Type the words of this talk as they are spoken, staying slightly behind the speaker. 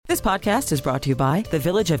This podcast is brought to you by the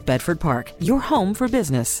Village of Bedford Park, your home for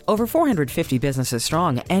business. Over 450 businesses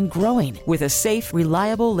strong and growing with a safe,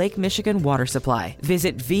 reliable Lake Michigan water supply.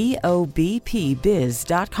 Visit VOBPBiz.com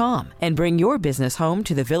and bring your business home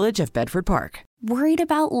to the Village of Bedford Park. Worried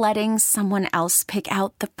about letting someone else pick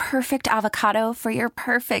out the perfect avocado for your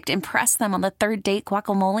perfect impress them on the third date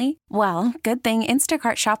guacamole? Well, good thing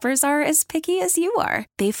Instacart shoppers are as picky as you are.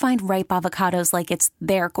 They find ripe avocados like it's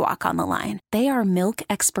their guac on the line. They are milk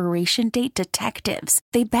expiration date detectives.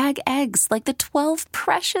 They bag eggs like the 12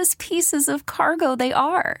 precious pieces of cargo they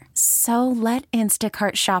are. So let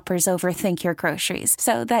Instacart shoppers overthink your groceries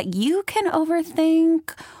so that you can overthink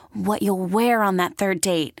what you'll wear on that third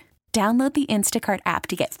date. Download the Instacart app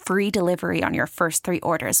to get free delivery on your first 3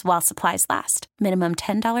 orders while supplies last. Minimum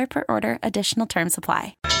 $10 per order. Additional terms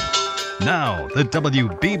apply. Now, the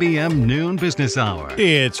WBBM Noon Business Hour.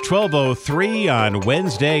 It's 12:03 on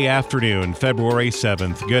Wednesday afternoon, February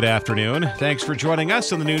 7th. Good afternoon. Thanks for joining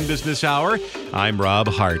us on the Noon Business Hour. I'm Rob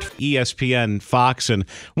Hart. ESPN, Fox, and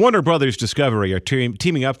Warner Brothers Discovery are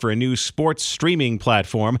teaming up for a new sports streaming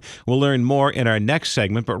platform. We'll learn more in our next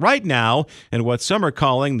segment. But right now, in what some are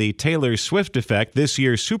calling the Taylor Swift effect, this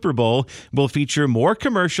year's Super Bowl will feature more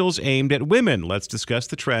commercials aimed at women. Let's discuss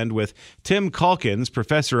the trend with Tim Calkins,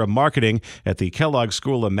 professor of marketing at the Kellogg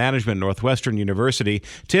School of Management, Northwestern University.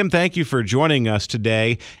 Tim, thank you for joining us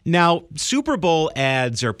today. Now, Super Bowl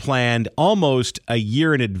ads are planned almost a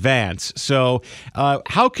year in advance. So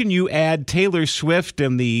how can you add Taylor Swift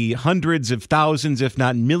and the hundreds of thousands, if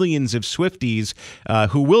not millions of Swifties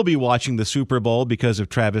who will be watching the Super Bowl because of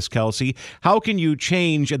Travis Kelce? How can you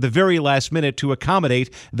change at the very last minute to accommodate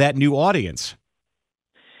that new audience?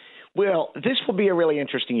 Well, this will be a really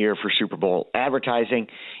interesting year for Super Bowl advertising.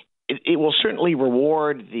 It will certainly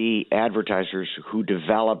reward the advertisers who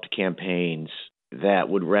developed campaigns that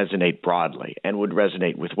would resonate broadly and would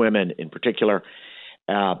resonate with women in particular.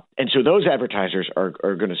 And so those advertisers are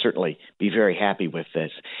going to certainly be very happy with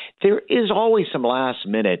this. There is always some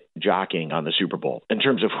last-minute jockeying on the Super Bowl in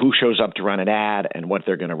terms of who shows up to run an ad and what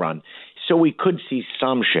they're going to run. So we could see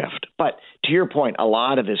some shift. But to your point, a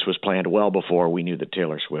lot of this was planned well before we knew that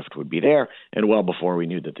Taylor Swift would be there and well before we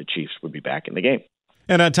knew that the Chiefs would be back in the game.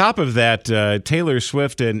 And on top of that, Taylor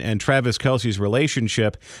Swift and Travis Kelce's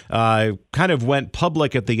relationship kind of went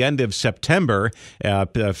public at the end of September.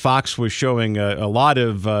 Fox was showing a lot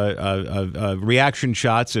of reaction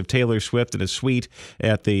shots of Taylor Swift in a suite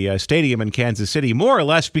at the stadium in Kansas City, more or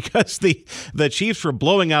less because the Chiefs were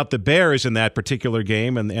blowing out the Bears in that particular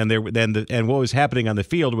game, and what was happening on the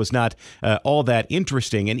field was not all that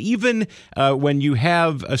interesting. And even when you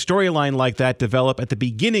have a storyline like that develop at the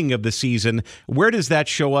beginning of the season, where does that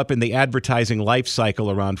show up in the advertising life cycle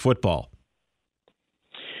around football?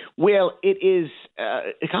 Well, it is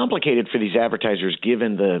complicated for these advertisers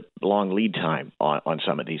given the long lead time on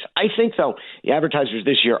some of these. I think, though, the advertisers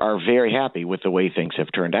this year are very happy with the way things have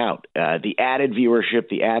turned out. The added viewership,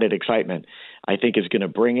 the added excitement, I think is going to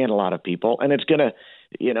bring in a lot of people, and it's going to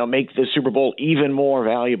make the Super Bowl even more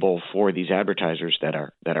valuable for these advertisers that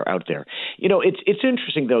are out there. It's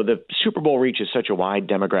interesting, though, the Super Bowl reaches such a wide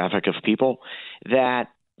demographic of people that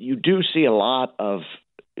you do see a lot of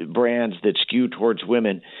brands that skew towards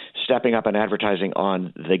women stepping up and advertising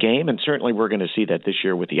on the game. And certainly we're going to see that this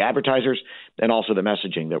year with the advertisers and also the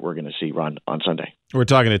messaging that we're going to see run on Sunday. We're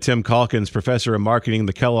talking to Tim Calkins, professor of marketing,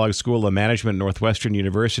 the Kellogg School of Management, Northwestern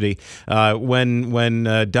University.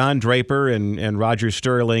 When Don Draper and Roger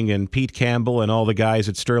Sterling and Pete Campbell and all the guys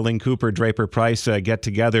at Sterling, Cooper, Draper, Price get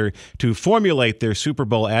together to formulate their Super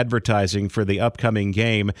Bowl advertising for the upcoming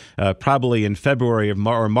game, probably in February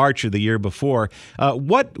or March of the year before,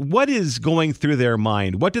 what is going through their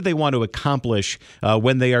mind? What do they want to accomplish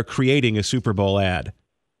when they are creating a Super Bowl ad?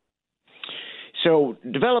 So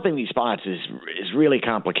developing these spots is really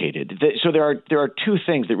complicated. So there are two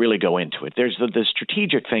things that really go into it. There's the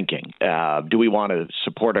strategic thinking. Do we want to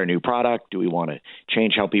support our new product? Do we want to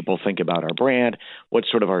change how people think about our brand? What's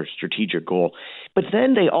sort of our strategic goal? But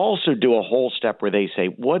then they also do a whole step where they say,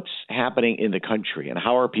 what's happening in the country and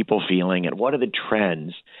how are people feeling and what are the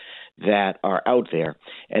trends that are out there.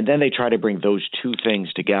 And then they try to bring those two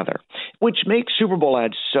things together, which makes Super Bowl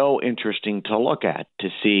ads so interesting to look at, to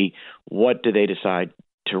see what do they decide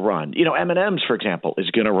to run. M&M's, for example, is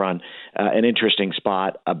going to run an interesting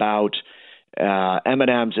spot about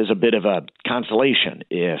M&M's as a bit of a consolation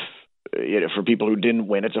for people who didn't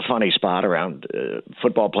win. It's a funny spot around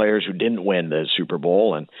football players who didn't win the Super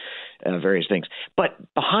Bowl and various things. But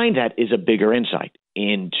behind that is a bigger insight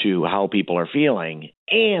into how people are feeling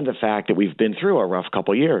and the fact that we've been through a rough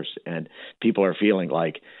couple years and people are feeling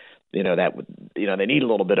like they need a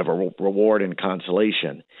little bit of a reward and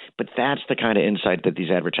consolation. But that's the kind of insight that these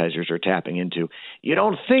advertisers are tapping into. You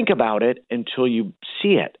don't think about it until you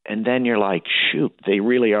see it, and then you're like, shoot, they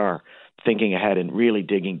really are thinking ahead and really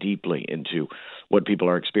digging deeply into what people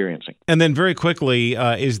are experiencing. And then very quickly,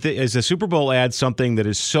 is the Super Bowl ad something that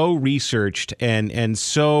is so researched and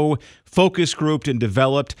so focus grouped and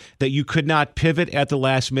developed that you could not pivot at the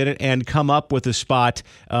last minute and come up with a spot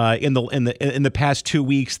in the past 2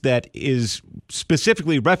 weeks that is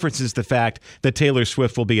specifically references the fact that Taylor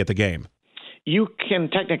Swift will be at the game? You can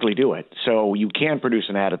technically do it, so you can produce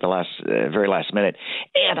an ad at the very last minute,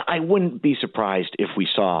 and I wouldn't be surprised if we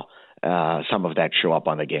saw some of that show up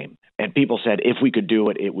on the game. And people said if we could do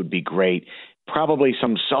it, it would be great. Probably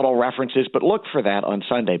some subtle references, but look for that on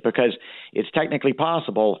Sunday because it's technically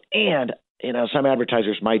possible. And, some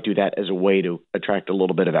advertisers might do that as a way to attract a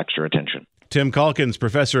little bit of extra attention. Tim Calkins,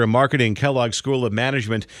 professor of marketing, Kellogg School of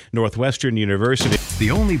Management, Northwestern University.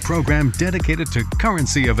 The only program dedicated to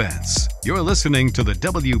currency events. You're listening to the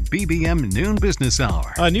WBBM Noon Business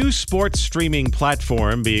Hour. A new sports streaming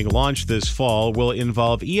platform being launched this fall will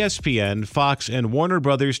involve ESPN, Fox, and Warner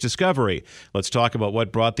Brothers Discovery. Let's talk about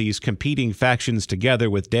what brought these competing factions together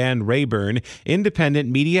with Dan Rayburn, independent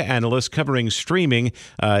media analyst covering streaming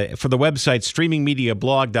for the website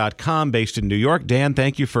streamingmediablog.com based in New York. Dan,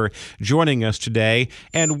 thank you for joining us today.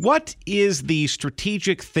 And what is the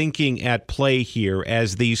strategic thinking at play here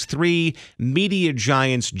as these three media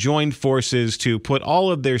giants join forces to put all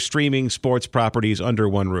of their streaming sports properties under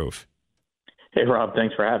one roof? Hey, Rob,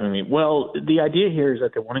 thanks for having me. Well, the idea here is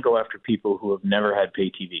that they want to go after people who have never had pay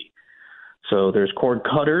TV. So there's cord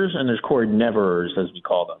cutters and there's cord neverers, as we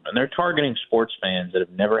call them. And they're targeting sports fans that have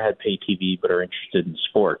never had pay TV but are interested in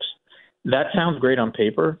sports. That sounds great on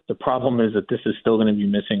paper. The problem is that this is still going to be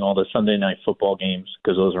missing all the Sunday night football games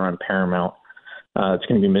because those are on Paramount. It's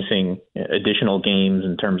going to be missing additional games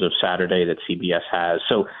in terms of Saturday that CBS has.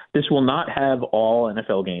 So this will not have all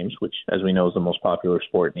NFL games, which, as we know, is the most popular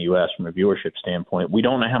sport in the U.S. from a viewership standpoint. We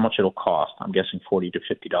don't know how much it'll cost. I'm guessing $40 to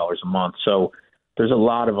 $50 a month. So there's a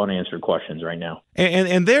lot of unanswered questions right now.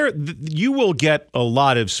 And there, you will get a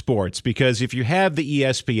lot of sports because if you have the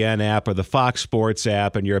ESPN app or the Fox Sports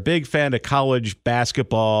app and you're a big fan of college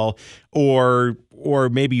basketball or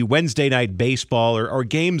maybe Wednesday night baseball or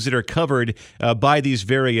games that are covered by these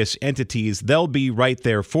various entities, they'll be right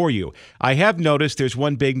there for you. I have noticed there's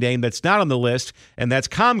one big name that's not on the list, and that's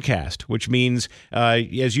Comcast, which means,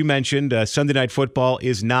 as you mentioned, Sunday Night Football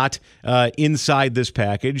is not inside this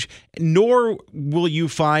package, nor will you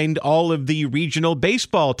find all of the regional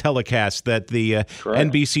baseball telecasts that the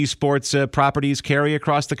NBC Sports properties carry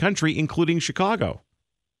across the country, including Chicago.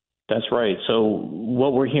 That's right. So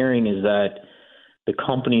what we're hearing is that the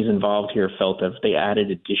companies involved here felt that if they added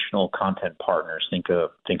additional content partners, think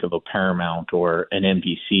of a Paramount or an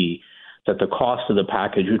NBC, that the cost of the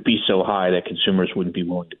package would be so high that consumers wouldn't be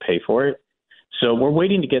willing to pay for it. So we're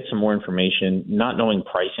waiting to get some more information, not knowing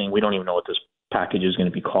pricing. We don't even know what this package is going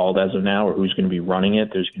to be called as of now or who's going to be running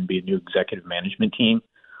it. There's going to be a new executive management team.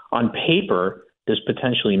 On paper, this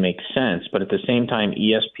potentially makes sense, but at the same time,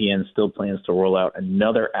 ESPN still plans to roll out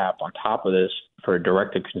another app on top of this for a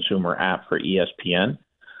direct-to-consumer app for ESPN.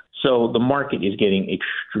 So the market is getting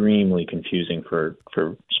extremely confusing for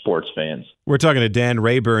sports fans. We're talking to Dan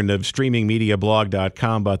Rayburn of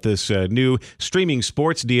streamingmediablog.com about this new streaming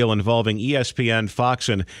sports deal involving ESPN, Fox,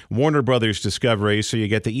 and Warner Brothers Discovery. So you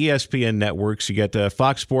get the ESPN networks, you get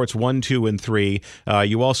Fox Sports 1, 2, and 3.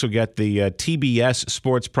 You also get the TBS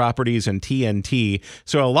sports properties and TNT.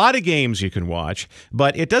 So a lot of games you can watch,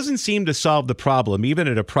 but it doesn't seem to solve the problem, even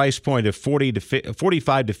at a price point of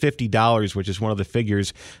 $45 to $50, which is one of the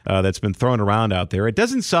figures that's been thrown around out there. It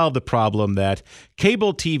doesn't solve the problem that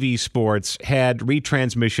cable TV sports had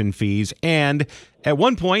retransmission fees, and at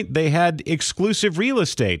one point they had exclusive real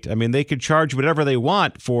estate. I mean, they could charge whatever they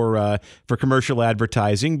want for commercial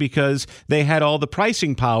advertising because they had all the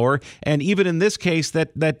pricing power. And even in this case,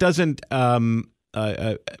 that doesn't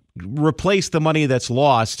replace the money that's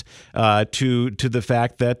lost to the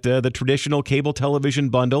fact that the traditional cable television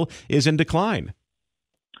bundle is in decline.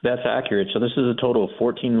 That's accurate. So this is a total of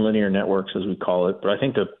 14 linear networks, as we call it. But I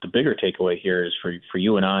think the bigger takeaway here is for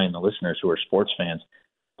you and I and the listeners who are sports fans,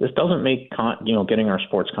 this doesn't make getting our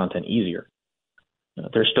sports content easier.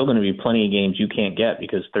 There's still going to be plenty of games you can't get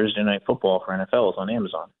because Thursday Night Football for NFL is on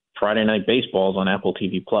Amazon. Friday Night Baseball is on Apple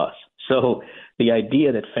TV+. So the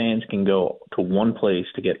idea that fans can go to one place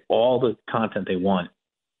to get all the content they want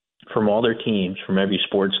from all their teams, from every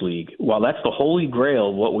sports league, while that's the holy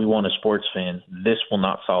grail of what we want as sports fans, this will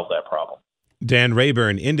not solve that problem. Dan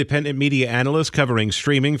Rayburn, independent media analyst covering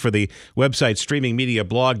streaming for the website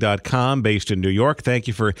streamingmediablog.com based in New York. Thank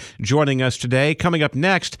you for joining us today. Coming up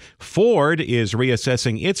next, Ford is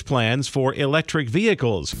reassessing its plans for electric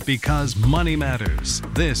vehicles. Because money matters.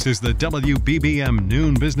 This is the WBBM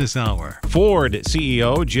Noon Business Hour. Ford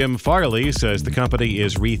CEO Jim Farley says the company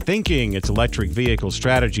is rethinking its electric vehicle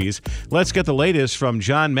strategies. Let's get the latest from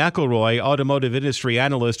John McElroy, automotive industry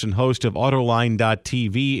analyst and host of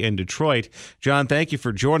Autoline.tv in Detroit. John, thank you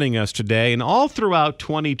for joining us today. And all throughout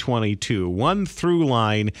 2022, one through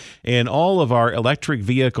line in all of our electric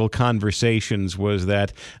vehicle conversations was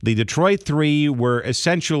that the Detroit Three were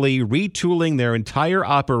essentially retooling their entire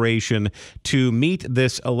operation to meet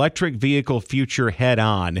this electric vehicle future head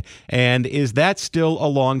on. And is that still a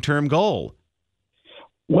long-term goal?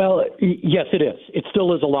 Well, yes, it is. It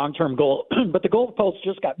still is a long-term goal, but the goalposts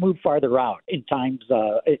just got moved farther out in terms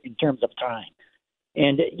of time.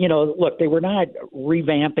 And, look, they were not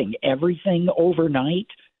revamping everything overnight.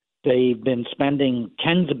 They've been spending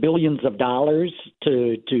tens of billions of dollars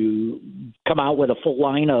to come out with a full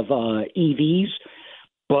line of EVs.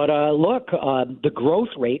 But look, the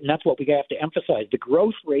growth rate, and that's what we have to emphasize, the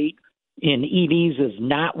growth rate in EVs is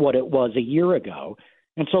not what it was a year ago.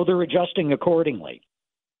 And so they're adjusting accordingly.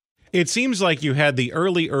 It seems like you had the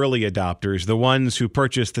early adopters, the ones who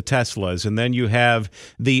purchased the Teslas, and then you have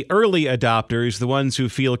the early adopters, the ones who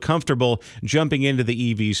feel comfortable jumping into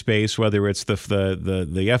the EV space, whether it's the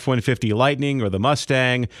F-150 Lightning or the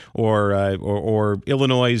Mustang or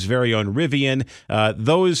Illinois' very own Rivian.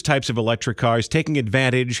 Those types of electric cars taking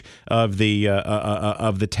advantage of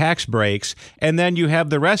the tax breaks, and then you have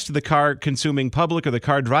the rest of the car consuming public or the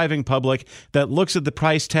car driving public that looks at the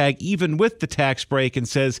price tag even with the tax break and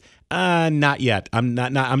says, not yet. I'm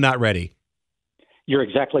not ready. You're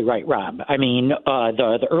exactly right, Rob. I mean,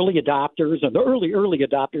 the early adopters, and the early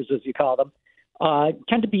adopters, as you call them,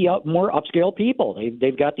 tend to be more upscale people.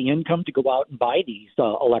 They've got the income to go out and buy these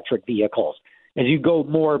electric vehicles. As you go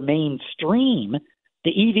more mainstream,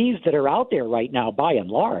 the EVs that are out there right now, by and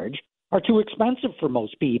large, are too expensive for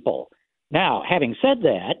most people. Now, having said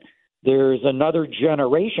that, there's another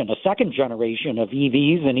generation, a second generation of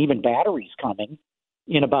EVs and even batteries coming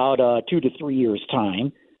in about 2 to 3 years'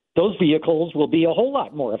 time. Those vehicles will be a whole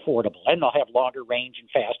lot more affordable, and they'll have longer range and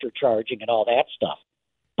faster charging and all that stuff.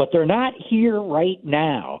 But they're not here right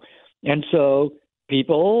now. And so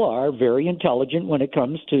people are very intelligent when it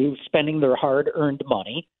comes to spending their hard-earned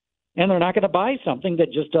money, and they're not going to buy something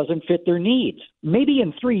that just doesn't fit their needs. Maybe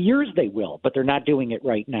in 3 years they will, but they're not doing it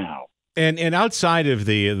right now. And outside of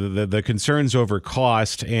the concerns over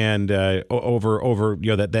cost and over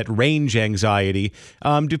that range anxiety,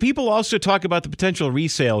 do people also talk about the potential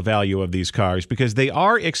resale value of these cars? Because they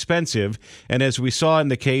are expensive, and as we saw in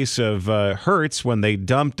the case of Hertz when they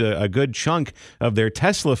dumped a good chunk of their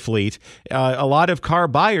Tesla fleet, a lot of car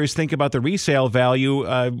buyers think about the resale value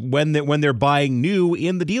when they're buying new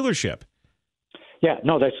in the dealership. Yeah,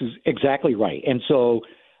 no, that's exactly right. And so,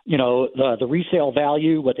 the resale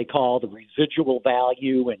value, what they call the residual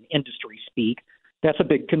value in industry speak, that's a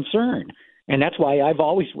big concern. And that's why I've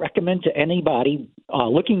always recommended to anybody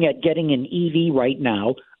looking at getting an EV right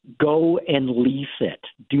now, go and lease it.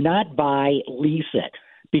 Do not buy, lease it.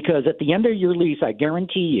 Because at the end of your lease, I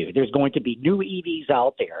guarantee you, there's going to be new EVs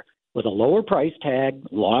out there with a lower price tag,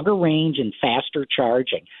 longer range, and faster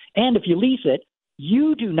charging. And if you lease it,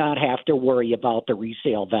 you do not have to worry about the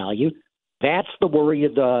resale value. That's the worry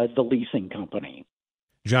of the leasing company.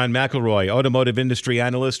 John McElroy, automotive industry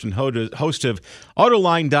analyst and host of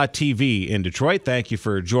Autoline.tv in Detroit. Thank you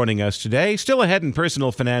for joining us today. Still ahead in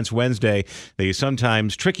Personal Finance Wednesday, the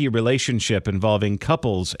sometimes tricky relationship involving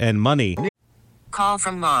couples and money. Call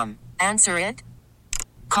from mom. Answer it.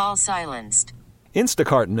 Call silenced.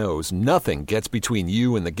 Instacart knows nothing gets between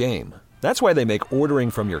you and the game. That's why they make ordering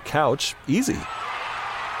from your couch easy.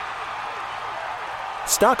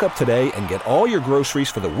 Stock up today and get all your groceries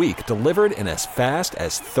for the week delivered in as fast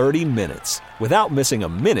as 30 minutes without missing a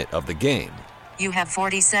minute of the game. You have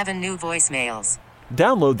 47 new voicemails.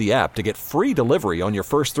 Download the app to get free delivery on your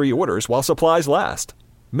first 3 orders while supplies last.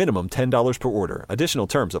 Minimum $10 per order. Additional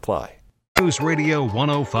terms apply. News Radio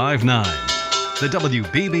 105.9. The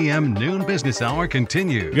WBBM Noon Business Hour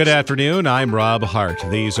continues. Good afternoon. I'm Rob Hart.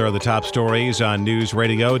 These are the top stories on News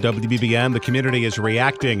Radio WBBM. The community is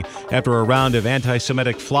reacting after a round of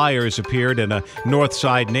anti-Semitic flyers appeared in a North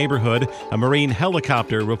Side neighborhood. A Marine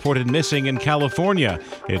helicopter reported missing in California.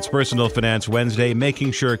 It's Personal Finance Wednesday,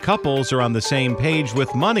 making sure couples are on the same page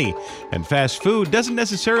with money. And fast food doesn't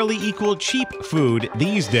necessarily equal cheap food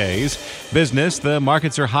these days. Business, the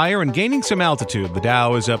markets are higher and gaining some altitude. The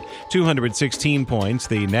Dow is up 216 18 points.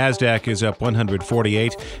 The NASDAQ is up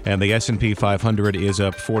 148, and the S&P 500 is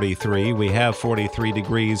up 43. We have 43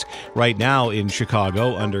 degrees right now in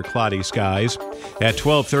Chicago under cloudy skies. At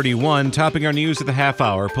 12:31, topping our news at the half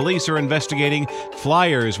hour, police are investigating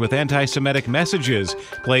flyers with anti-Semitic messages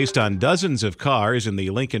placed on dozens of cars in the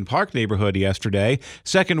Lincoln Park neighborhood yesterday.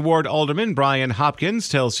 Second Ward Alderman Brian Hopkins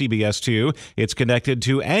tells CBS 2 it's connected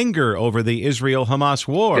to anger over the Israel-Hamas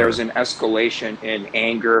war. There's an escalation in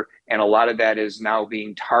anger, and a lot of that is now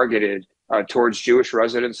being targeted towards Jewish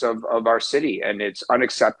residents of our city, and it's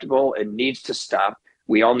unacceptable and needs to stop.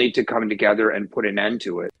 We all need to come together and put an end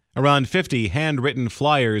to it. Around 50 handwritten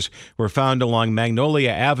flyers were found along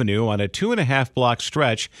Magnolia Avenue on a 2.5-block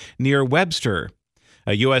stretch near Webster.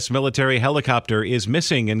 A U.S. military helicopter is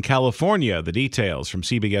missing in California. The details from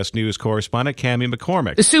CBS News correspondent Cammie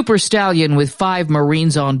McCormick. The Super Stallion with 5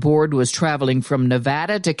 Marines on board was traveling from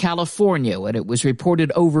Nevada to California when it was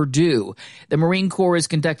reported overdue. The Marine Corps is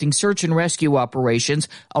conducting search and rescue operations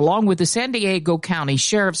along with the San Diego County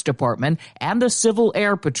Sheriff's Department and the Civil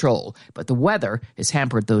Air Patrol, but the weather has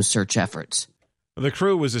hampered those search efforts. The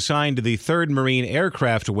crew was assigned to the 3rd Marine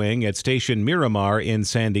Aircraft Wing at Station Miramar in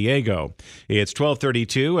San Diego. It's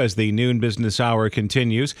 12:32 as the noon business hour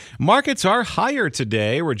continues. Markets are higher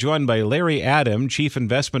today. We're joined by Larry Adam, Chief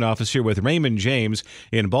Investment Officer with Raymond James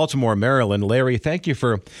in Baltimore, Maryland. Larry, thank you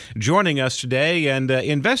for joining us today. And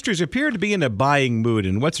investors appear to be in a buying mood.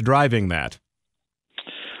 And what's driving that?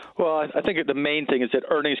 Well, I think the main thing is that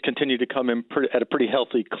earnings continue to come in at a pretty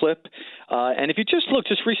healthy clip. And if you just look,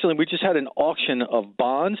 just recently, we just had an auction of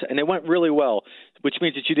bonds, and it went really well, which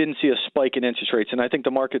means that you didn't see a spike in interest rates. And I think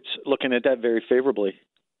the market's looking at that very favorably.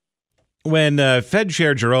 When Fed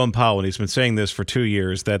Chair Jerome Powell, and he's been saying this for 2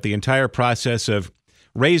 years, that the entire process of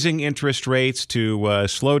raising interest rates to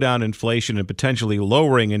slow down inflation and potentially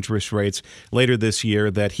lowering interest rates later this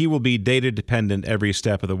year, that he will be data dependent every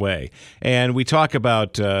step of the way. And we talk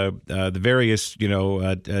about the various,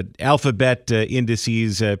 alphabet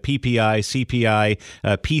indices, PPI, CPI,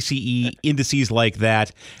 PCE indices like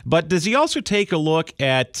that. But does he also take a look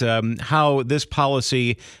at how this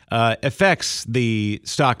policy affects the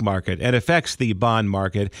stock market and affects the bond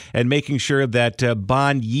market, and making sure that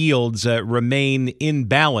bond yields remain in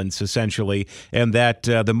balance, essentially, and that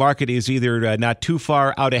the market is either not too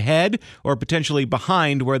far out ahead or potentially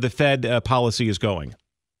behind where the Fed policy is going?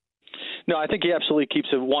 No, I think he absolutely keeps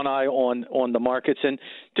one eye on the markets. And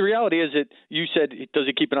the reality is that you said, does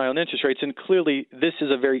he keep an eye on interest rates? And clearly, this is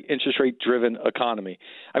a very interest rate-driven economy.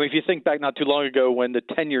 I mean, if you think back not too long ago when the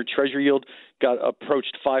 10-year Treasury yield got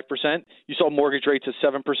approached 5%, you saw mortgage rates at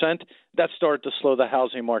 7%. That started to slow the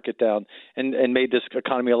housing market down and made this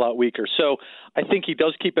economy a lot weaker. So I think he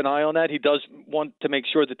does keep an eye on that. He does want to make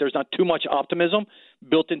sure that there's not too much optimism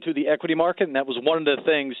built into the equity market, and that was one of the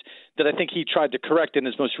things that I think he tried to correct in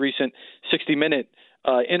his most recent 60-minute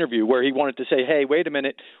interview, where he wanted to say, hey, wait a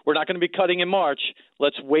minute, we're not going to be cutting in March.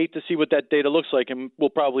 Let's wait to see what that data looks like, and we'll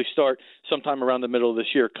probably start sometime around the middle of this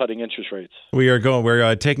year cutting interest rates.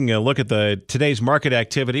 We're taking a look at today's market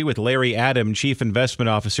activity with Larry Adam, Chief Investment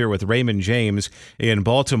Officer with Raymond James in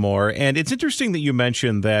Baltimore. And it's interesting that you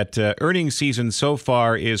mentioned that earnings season so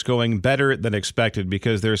far is going better than expected,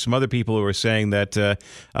 because there are some other people who are saying that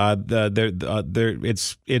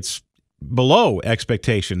it's below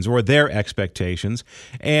expectations, or their expectations.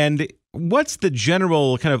 And what's the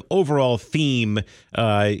general kind of overall theme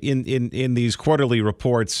in these quarterly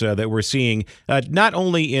reports that we're seeing, not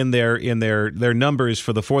only in their numbers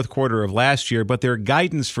for the fourth quarter of last year, but their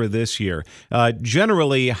guidance for this year?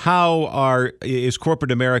 Generally, how is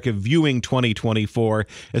corporate America viewing 2024,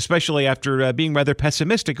 especially after being rather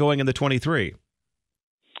pessimistic going into 23?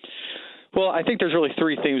 Well, I think there's really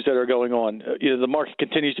 3 themes that are going on. The market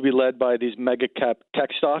continues to be led by these mega cap tech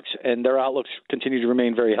stocks, and their outlooks continue to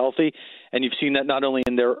remain very healthy. And you've seen that not only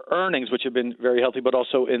in their earnings, which have been very healthy, but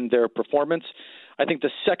also in their performance. I think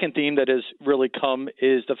the second theme that has really come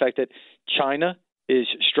is the fact that China is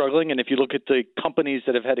struggling. And if you look at the companies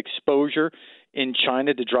that have had exposure in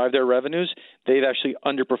China to drive their revenues, they've actually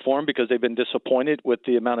underperformed because they've been disappointed with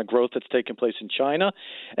the amount of growth that's taken place in China.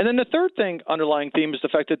 And then the third underlying theme is the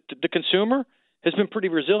fact that the consumer has been pretty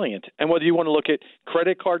resilient. And whether you want to look at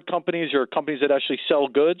credit card companies or companies that actually sell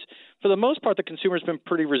goods, for the most part, the consumer has been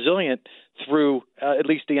pretty resilient through at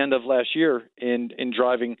least the end of last year in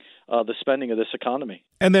driving the spending of this economy.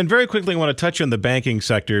 And then very quickly, I want to touch on the banking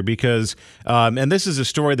sector because, and this is a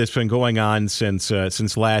story that's been going on since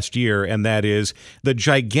last year, and that is the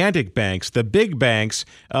gigantic banks, the big banks,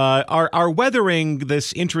 are weathering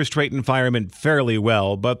this interest rate environment fairly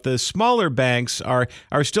well, but the smaller banks are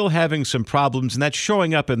still having some problems, and that's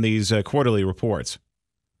showing up in these quarterly reports.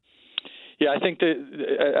 Yeah, I think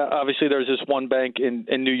that obviously there's this one bank in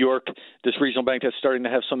New York, this regional bank that's starting to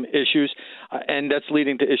have some issues, and that's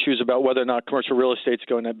leading to issues about whether or not commercial real estate is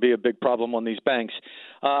going to be a big problem on these banks.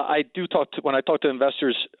 When I talk to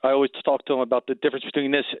investors, I always talk to them about the difference between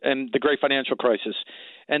this and the great financial crisis.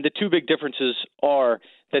 And the two big differences are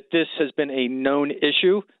that this has been a known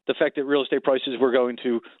issue, the fact that real estate prices were going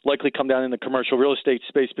to likely come down in the commercial real estate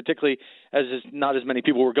space, particularly as not as many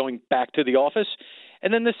people were going back to the office.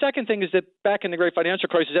 And then the second thing is that back in the great financial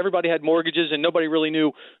crisis, everybody had mortgages and nobody really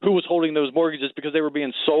knew who was holding those mortgages because they were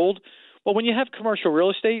being sold. Well, when you have commercial real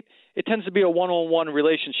estate, it tends to be a one-on-one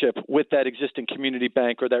relationship with that existing community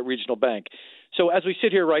bank or that regional bank. So as we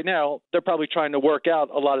sit here right now, they're probably trying to work out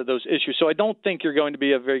a lot of those issues. So I don't think you're going to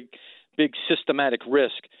be a very big systematic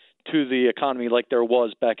risk to the economy like there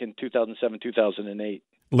was back in 2007, 2008.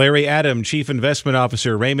 Larry Adam, Chief Investment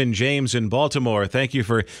Officer, Raymond James in Baltimore. Thank you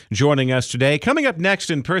for joining us today. Coming up next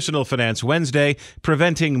in Personal Finance Wednesday,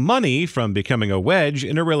 preventing money from becoming a wedge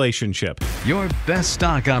in a relationship. Your best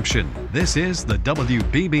stock option. This is the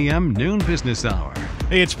WBBM Noon Business Hour.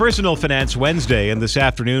 Hey, it's Personal Finance Wednesday, and this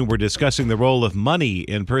afternoon we're discussing the role of money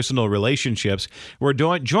in personal relationships. We're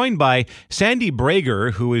joined by Sandy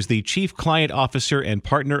Brager, who is the Chief Client Officer and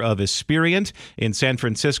Partner of Esperient in San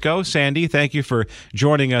Francisco. Sandy, thank you for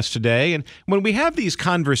joining us today. And when we have these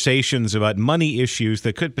conversations about money issues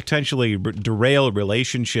that could potentially derail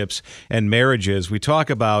relationships and marriages, we talk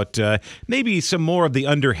about maybe some more of the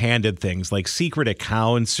underhanded things like secret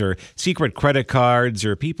accounts or secret credit cards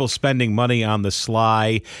or people spending money on the sly.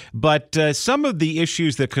 But some of the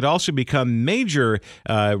issues that could also become major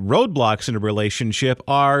roadblocks in a relationship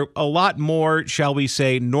are a lot more, shall we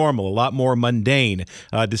say, normal, a lot more mundane.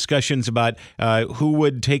 Discussions about who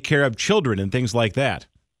would take care of children and things like that.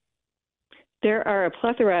 There are a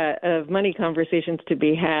plethora of money conversations to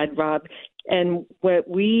be had, Rob. And what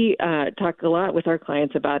we talk a lot with our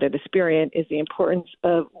clients about at Esperient is the importance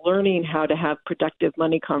of learning how to have productive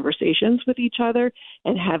money conversations with each other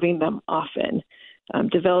and having them often.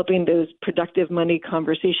 Developing those productive money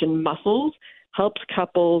conversation muscles helps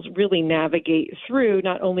couples really navigate through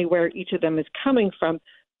not only where each of them is coming from,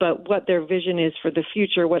 but what their vision is for the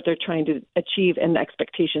future, what they're trying to achieve, and the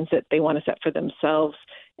expectations that they want to set for themselves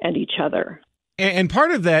and each other. And part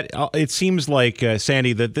of that, it seems like,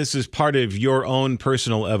 Sandy, that this is part of your own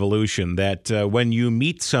personal evolution, that when you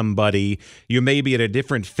meet somebody, you may be at a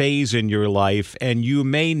different phase in your life, and you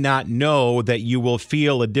may not know that you will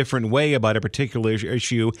feel a different way about a particular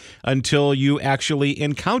issue until you actually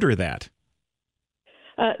encounter that.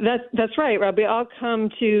 That's right, Rob. We all come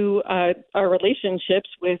to our relationships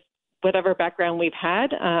with whatever background we've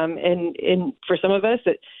had. And for some of us,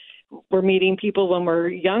 we're meeting people when we're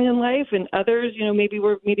young in life, and others, maybe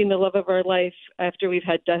we're meeting the love of our life after we've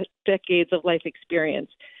had decades of life experience.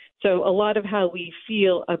 So a lot of how we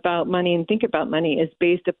feel about money and think about money is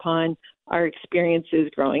based upon our experiences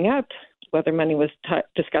growing up, whether money was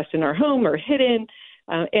discussed in our home or hidden,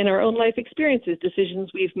 and our own life experiences, decisions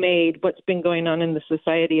we've made, what's been going on in the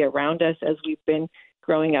society around us as we've been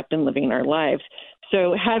growing up and living our lives.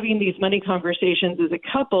 So having these money conversations as a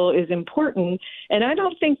couple is important. And I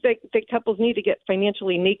don't think that couples need to get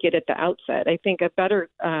financially naked at the outset. I think a better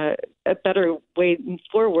way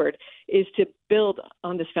forward is to build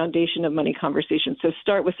on this foundation of money conversations. So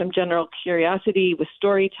start with some general curiosity, with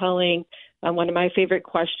storytelling. One of my favorite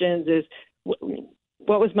questions is,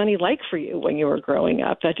 what was money like for you when you were growing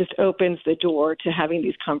up? That just opens the door to having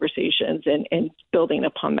these conversations and building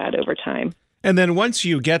upon that over time. And then once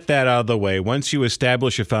you get that out of the way, once you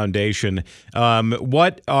establish a foundation,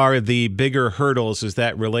 what are the bigger hurdles as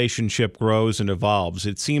that relationship grows and evolves?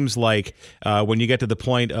 It seems like when you get to the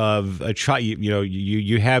point of a child,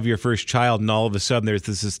 you have your first child, and all of a sudden there's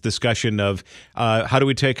this discussion of how do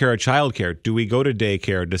we take care of childcare? Do we go to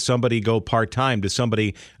daycare? Does somebody go part-time? Does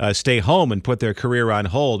somebody stay home and put their career on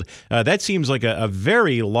hold? That seems like a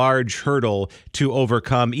very large hurdle to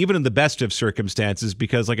overcome, even in the best of circumstances,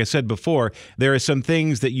 because like I said before, there are some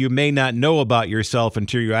things that you may not know about yourself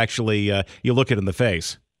until you actually you look it in the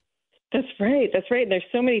face. That's right. And there's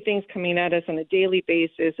so many things coming at us on a daily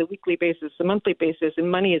basis, a weekly basis, a monthly basis,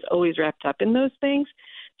 and money is always wrapped up in those things.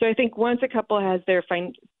 So I think once a couple has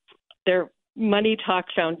their money talk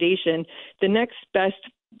foundation, the next best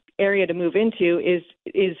area to move into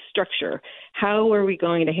is structure. How are we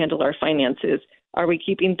going to handle our finances? Are we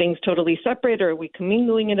keeping things totally separate, or are we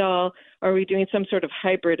commingling it all? Are we doing some sort of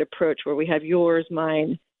hybrid approach where we have yours,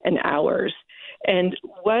 mine, and ours? And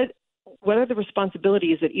what what are the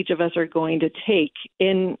responsibilities that each of us are going to take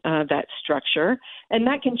in that structure? And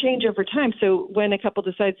that can change over time. So when a couple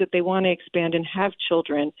decides that they want to expand and have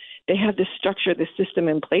children, they have this structure, this system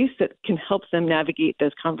in place that can help them navigate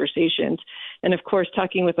those conversations. And of course,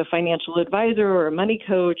 talking with a financial advisor or a money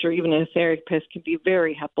coach or even a therapist can be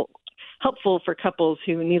very helpful for couples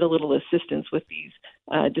who need a little assistance with these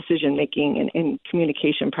decision-making and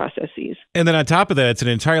communication processes. And then on top of that, it's an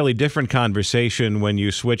entirely different conversation when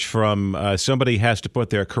you switch from somebody has to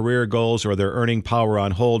put their career goals or their earning power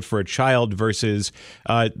on hold for a child versus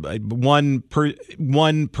one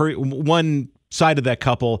side of that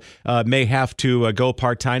couple may have to go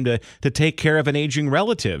part-time to take care of an aging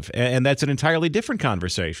relative. And that's an entirely different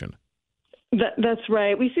conversation. That's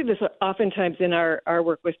right. We see this oftentimes in our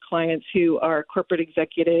work with clients who are corporate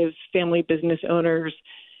executives, family business owners,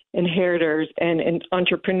 inheritors, and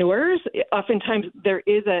entrepreneurs. Oftentimes there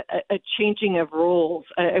is a changing of roles.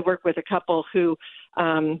 I work with a couple who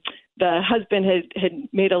the husband had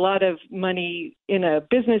made a lot of money in a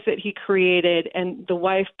business that he created, and the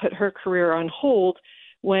wife put her career on hold.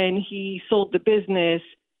 When he sold the business,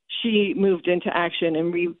 she moved into action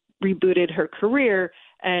and rebooted her career,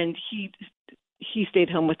 and he stayed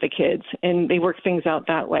home with the kids, and they work things out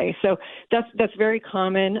that way. So that's very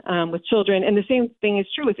common with children. And the same thing is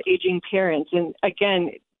true with aging parents. And again,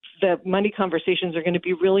 the money conversations are going to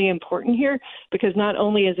be really important here because not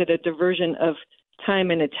only is it a diversion of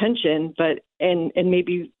time and attention, but and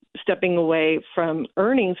maybe stepping away from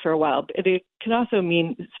earnings for a while, it can also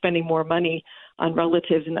mean spending more money on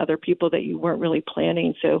relatives and other people that you weren't really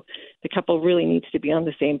planning. So the couple really needs to be on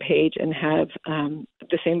the same page and have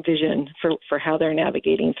the same vision for how they're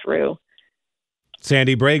navigating through.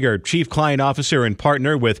 Sandy Brager, Chief Client Officer and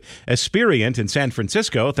Partner with Esperient in San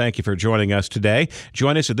Francisco. Thank you for joining us today.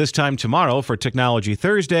 Join us at this time tomorrow for Technology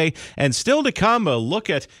Thursday. And still to come, a look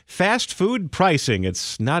at fast food pricing.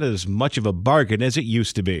 It's not as much of a bargain as it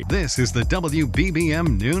used to be. This is the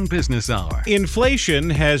WBBM Noon Business Hour.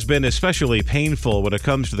 Inflation has been especially painful when it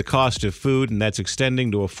comes to the cost of food, and that's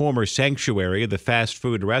extending to a former sanctuary, the fast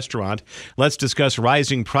food restaurant. Let's discuss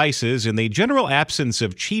rising prices and the general absence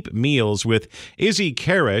of cheap meals with Izzy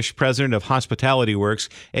Karish, president of Hospitality Works,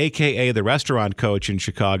 a.k.a. the restaurant coach in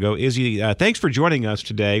Chicago. Izzy, thanks for joining us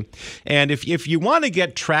today. And if you want to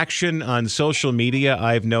get traction on social media,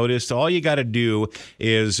 I've noticed all you got to do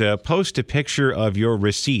is post a picture of your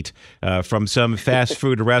receipt from some fast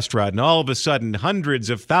food restaurant, and all of a sudden hundreds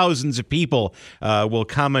of thousands of people will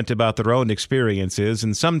comment about their own experiences.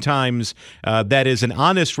 And sometimes that is an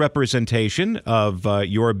honest representation of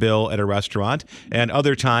your bill at a restaurant, and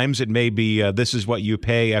other times it may be this is what you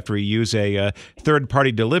pay after you use a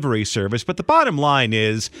third-party delivery service. But the bottom line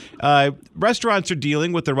is restaurants are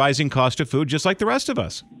dealing with the rising cost of food just like the rest of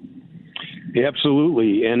us.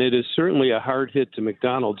 Absolutely. And it is certainly a hard hit to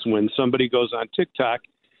McDonald's when somebody goes on TikTok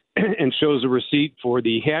and shows a receipt for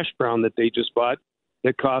the hash brown that they just bought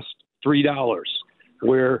that cost $3,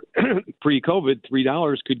 where pre-COVID,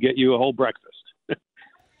 $3 could get you a whole breakfast.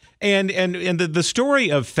 And the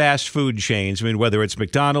story of fast food chains, I mean, whether it's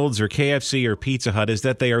McDonald's or KFC or Pizza Hut, is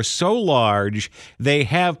that they are so large, they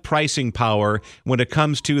have pricing power when it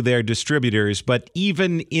comes to their distributors. But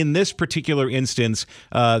even in this particular instance,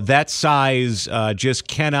 that size just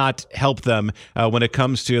cannot help them when it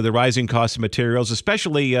comes to the rising cost of materials,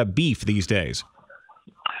 especially beef these days.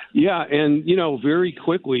 Yeah, and, very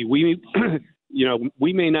quickly, we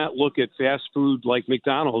may not look at fast food like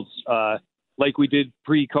McDonald's like we did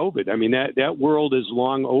pre-COVID. I mean, that world is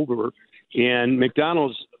long over. And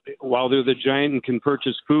McDonald's, while they're the giant and can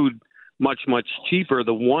purchase food much, much cheaper,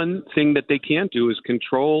 the one thing that they can't do is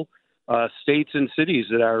control states and cities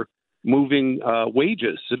that are moving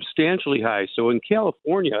wages substantially high. So in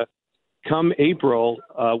California, come April,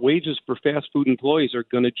 wages for fast food employees are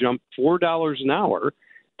going to jump $4 an hour,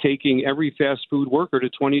 taking every fast food worker to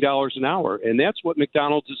 $20 an hour. And that's what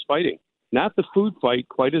McDonald's is fighting. Not the food fight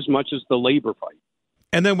quite as much as the labor fight.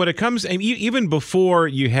 And then when it comes, even before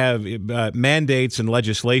you have mandates and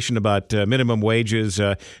legislation about minimum wages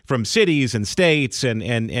from cities and states and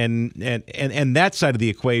that side of the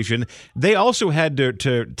equation, they also had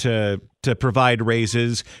to provide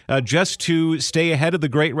raises just to stay ahead of the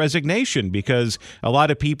Great Resignation, because a lot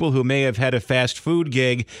of people who may have had a fast food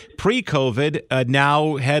gig pre-COVID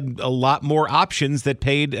now had a lot more options that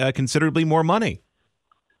paid considerably more money.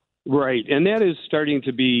 Right, and that is starting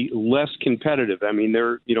to be less competitive. I mean,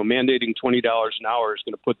 they're mandating $20 an hour is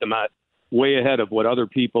going to put them at way ahead of what other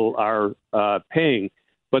people are paying.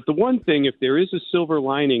 But the one thing, if there is a silver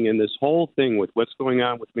lining in this whole thing with what's going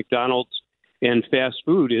on with McDonald's and fast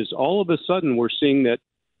food, is all of a sudden we're seeing that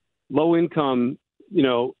low income,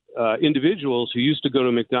 individuals who used to go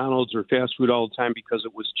to McDonald's or fast food all the time because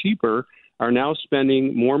it was cheaper are now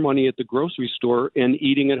spending more money at the grocery store and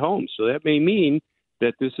eating at home. So that may mean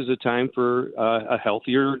that this is a time for a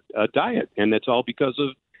healthier diet, and that's all because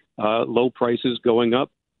of low prices going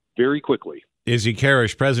up very quickly. Izzy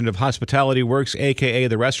Karish, president of Hospitality Works, a.k.a.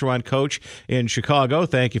 the restaurant coach in Chicago.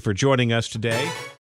 Thank you for joining us today.